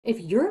If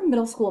you're a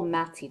middle school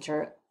math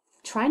teacher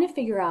trying to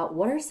figure out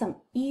what are some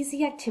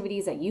easy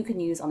activities that you can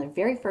use on the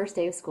very first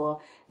day of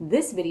school,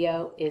 this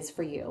video is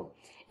for you.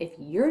 If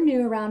you're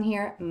new around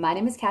here, my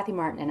name is Kathy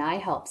Martin and I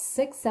help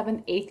 6th,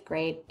 7th, 8th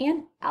grade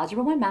and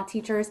Algebra 1 math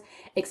teachers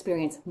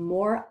experience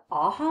more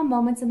aha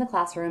moments in the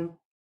classroom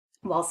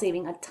while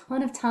saving a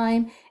ton of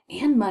time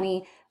and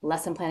money,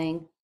 lesson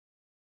planning,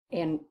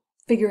 and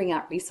figuring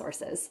out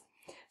resources.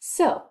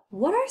 So,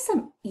 what are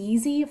some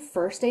easy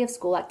first day of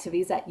school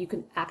activities that you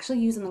can actually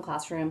use in the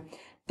classroom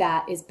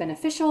that is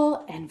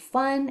beneficial and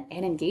fun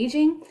and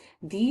engaging?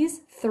 These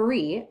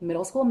 3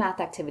 middle school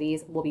math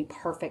activities will be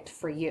perfect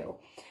for you.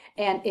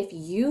 And if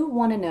you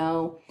want to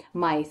know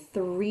my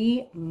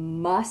 3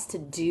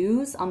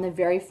 must-dos on the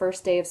very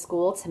first day of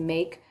school to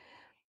make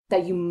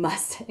that you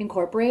must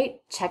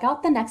incorporate, check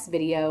out the next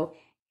video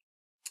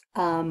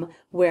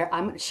where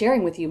I'm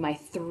sharing with you my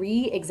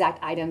 3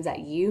 exact items that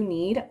you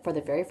need for the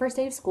very first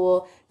day of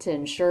school to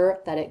ensure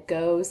that it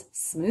goes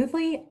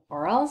smoothly,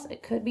 or else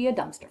it could be a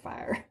dumpster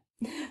fire.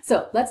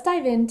 So let's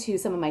dive into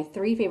some of my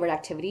 3 favorite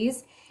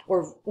activities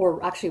or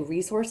actually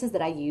resources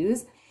that I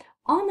use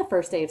on the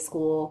first day of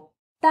school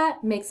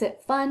that makes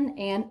it fun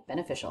and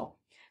beneficial.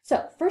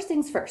 So first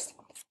things first,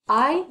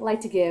 I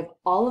like to give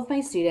all of my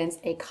students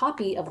a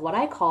copy of what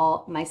I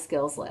call my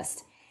skills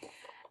list.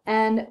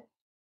 And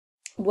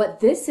what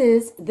this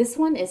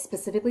one is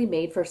specifically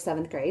made for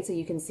 7th grade. So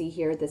you can see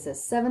here, this is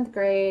 7th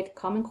grade,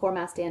 Common Core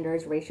Math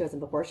Standards, Ratios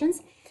and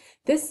Proportions.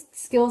 This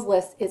skills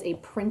list is a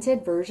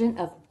printed version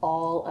of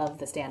all of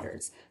the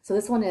standards. So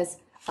this one is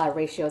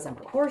Ratios and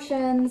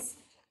Proportions.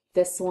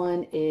 This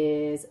one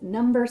is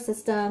Number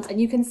Systems. And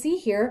you can see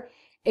here,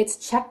 it's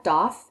checked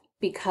off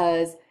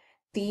because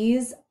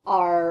these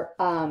are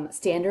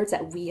standards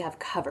that we have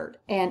covered.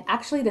 And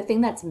actually the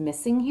thing that's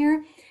missing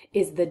here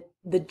is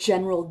the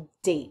general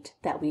date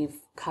that we've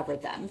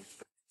covered them.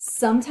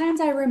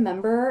 Sometimes I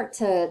remember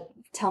to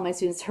tell my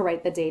students to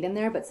write the date in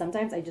there, but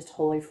sometimes I just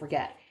totally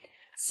forget.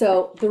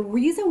 So the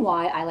reason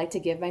why I like to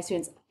give my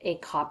students a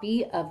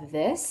copy of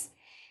this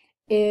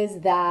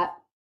is that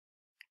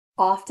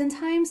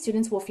oftentimes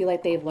students will feel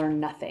like they've learned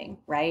nothing,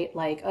 right?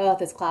 Like, oh,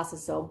 this class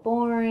is so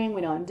boring,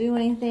 we don't do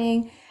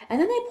anything. And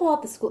then they pull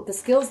out the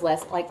skills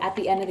list like at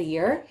the end of the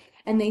year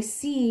and they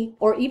see,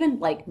 or even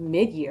like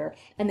mid-year,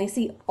 and they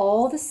see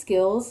all the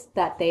skills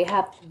that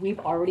we've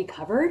already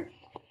covered.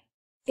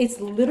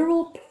 It's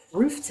literal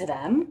proof to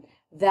them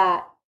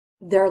that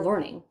they're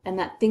learning and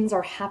that things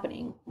are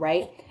happening,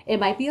 right?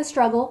 It might be a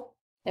struggle,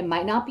 it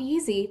might not be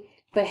easy,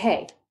 but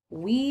hey,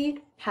 we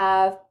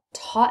have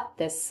taught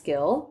this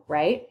skill,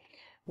 right?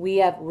 We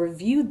have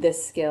reviewed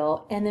this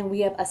skill, and then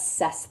we have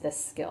assessed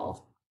this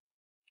skill.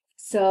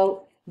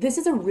 So this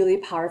is a really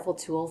powerful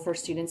tool for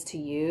students to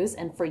use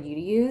and for you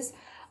to use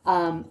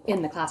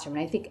in the classroom.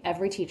 And I think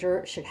every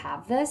teacher should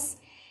have this.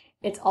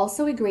 It's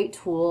also a great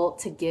tool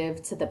to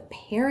give to the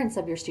parents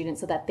of your students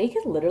so that they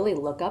could literally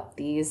look up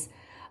these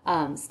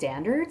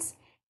standards.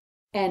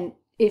 And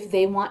if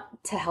they want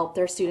to help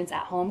their students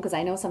at home, because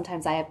I know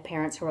sometimes I have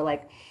parents who are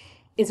like,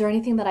 is there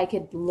anything that I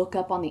could look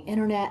up on the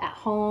internet at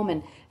home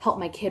and help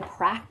my kid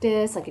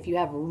practice? Like if you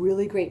have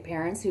really great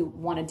parents who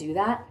want to do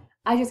that,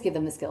 I just give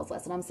them the skills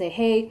list and I'm say,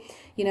 hey,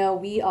 you know,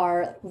 we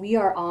are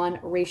on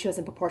ratios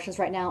and proportions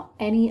right now.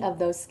 Any of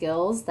those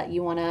skills that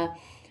you want to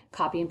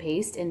copy and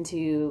paste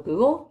into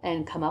Google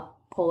and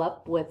pull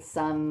up with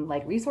some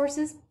like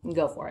resources,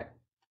 go for it.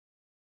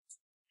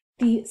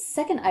 The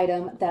second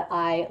item that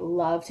I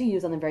love to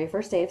use on the very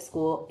first day of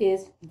school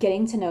is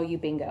getting to know you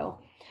bingo.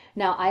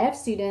 Now I have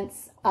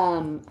students,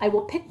 I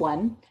will pick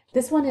one.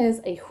 This one is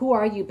a who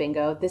are you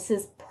bingo. This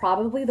is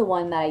probably the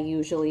one that I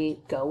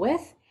usually go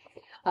with.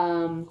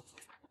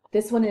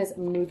 This one is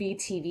movie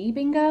TV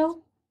bingo.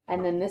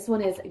 And then this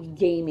one is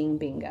gaming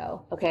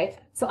bingo. Okay.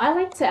 So I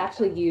like to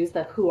actually use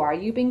the who are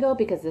you bingo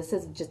because this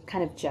is just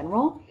kind of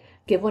general.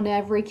 Give one to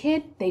every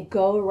kid. They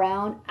go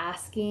around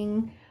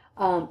asking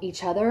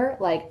each other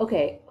like,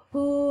 okay,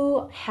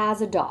 who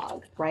has a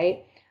dog,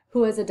 right?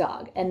 Who has a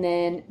dog? And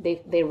then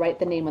they write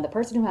the name of the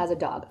person who has a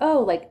dog.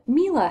 Oh, like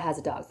Mila has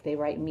a dog. So they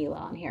write Mila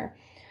on here.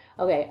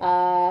 Okay,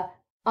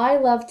 I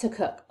love to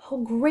cook. Oh,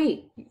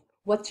 great.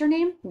 What's your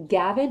name?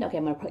 Gavin? Okay,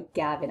 I'm going to put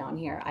Gavin on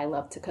here. I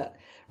love to cook,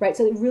 right?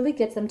 So it really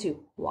gets them to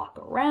walk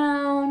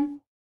around,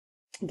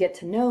 get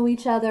to know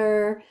each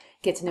other,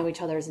 get to know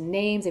each other's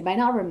names. They might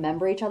not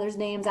remember each other's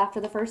names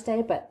after the first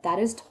day, but that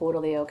is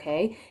totally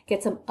okay.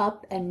 Gets them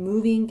up and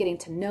moving, getting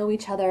to know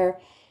each other,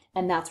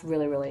 and that's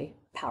really, really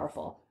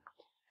powerful.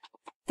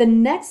 The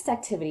next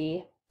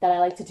activity that I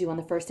like to do on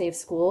the first day of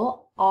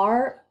school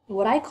are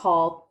what I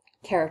call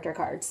character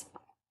cards.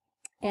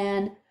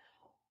 And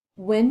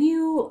when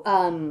you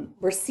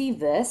receive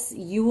this,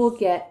 you will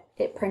get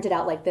it printed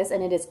out like this,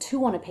 and it is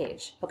 2 on a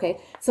page, okay?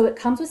 So it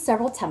comes with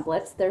several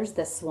templates. There's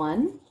this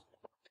one.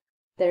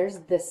 There's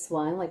this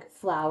one, like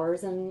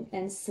flowers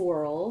and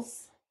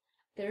swirls.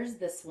 There's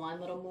this one,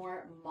 a little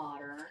more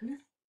modern.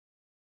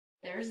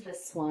 There's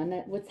this one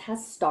that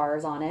has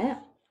stars on it.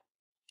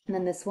 And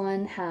then this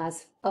one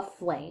has a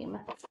flame.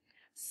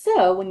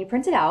 So when you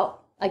print it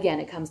out, again,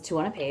 it comes two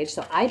on a page.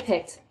 So I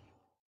picked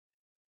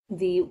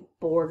the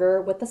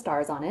border with the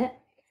stars on it.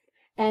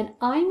 And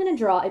I'm going to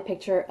draw a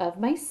picture of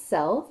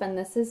myself, and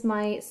this is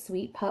my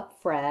sweet pup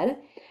Fred.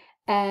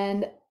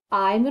 And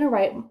I'm going to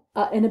write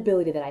an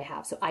ability that I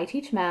have. So I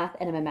teach math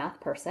and I'm a math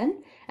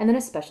person, and then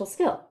a special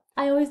skill.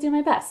 I always do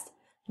my best.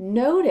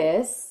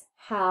 Notice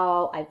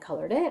how I've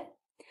colored it,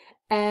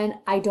 and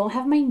I don't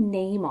have my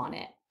name on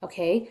it.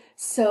 Okay,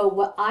 so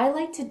what I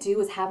like to do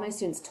is have my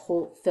students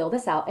fill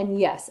this out. And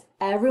yes,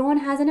 everyone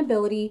has an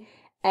ability.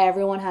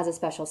 Everyone has a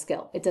special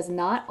skill. It does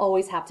not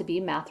always have to be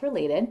math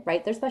related,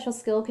 right? Their special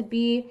skill could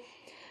be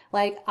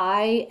like,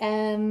 I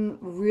am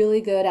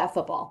really good at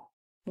football,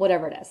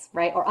 whatever it is,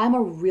 right? Or I'm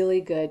a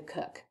really good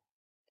cook,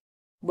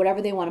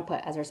 whatever they want to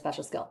put as their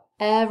special skill.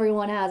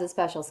 Everyone has a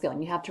special skill,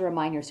 and you have to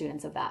remind your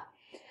students of that.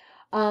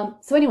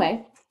 So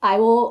anyway, I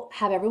will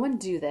have everyone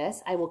do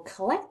this. I will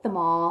collect them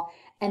all,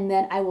 and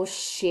then I will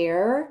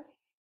share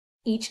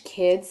each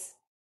kid's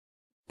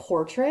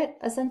portrait,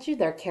 essentially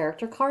their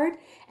character card,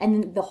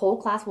 and the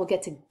whole class will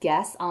get to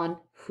guess on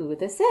who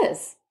this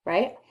is,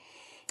 right?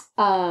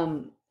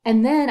 And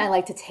then I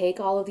like to take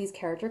all of these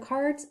character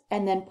cards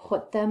and then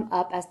put them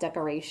up as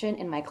decoration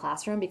in my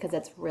classroom because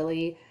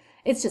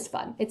it's just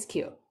fun. It's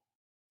cute.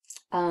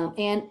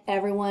 And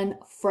everyone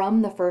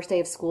from the first day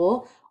of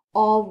school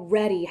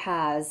already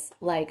has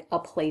like a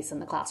place in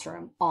the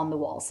classroom on the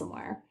wall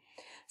somewhere.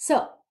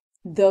 So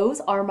those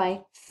are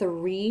my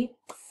 3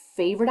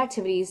 favorite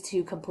activities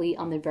to complete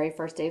on the very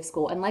first day of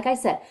school. And like I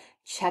said,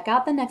 check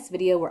out the next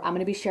video where I'm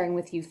going to be sharing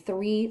with you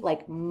 3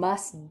 like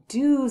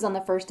must-dos on the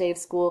first day of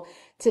school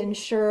to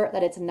ensure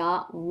that it's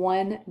not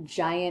one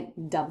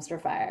giant dumpster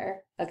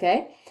fire.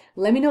 Okay?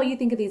 Let me know what you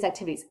think of these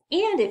activities.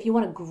 And if you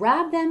want to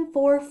grab them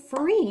for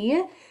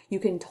free, you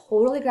can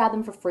totally grab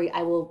them for free.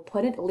 I will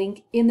put a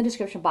link in the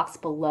description box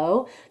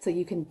below so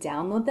you can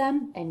download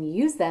them and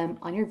use them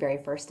on your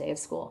very first day of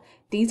school.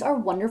 These are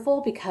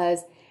wonderful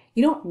because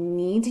you don't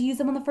need to use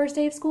them on the first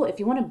day of school. If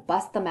you want to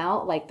bust them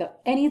out like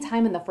any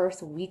time in the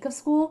first week of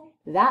school,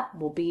 that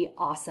will be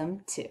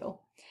awesome too.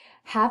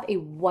 Have a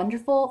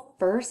wonderful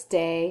first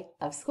day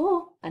of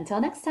school.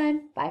 Until next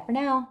time, bye for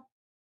now.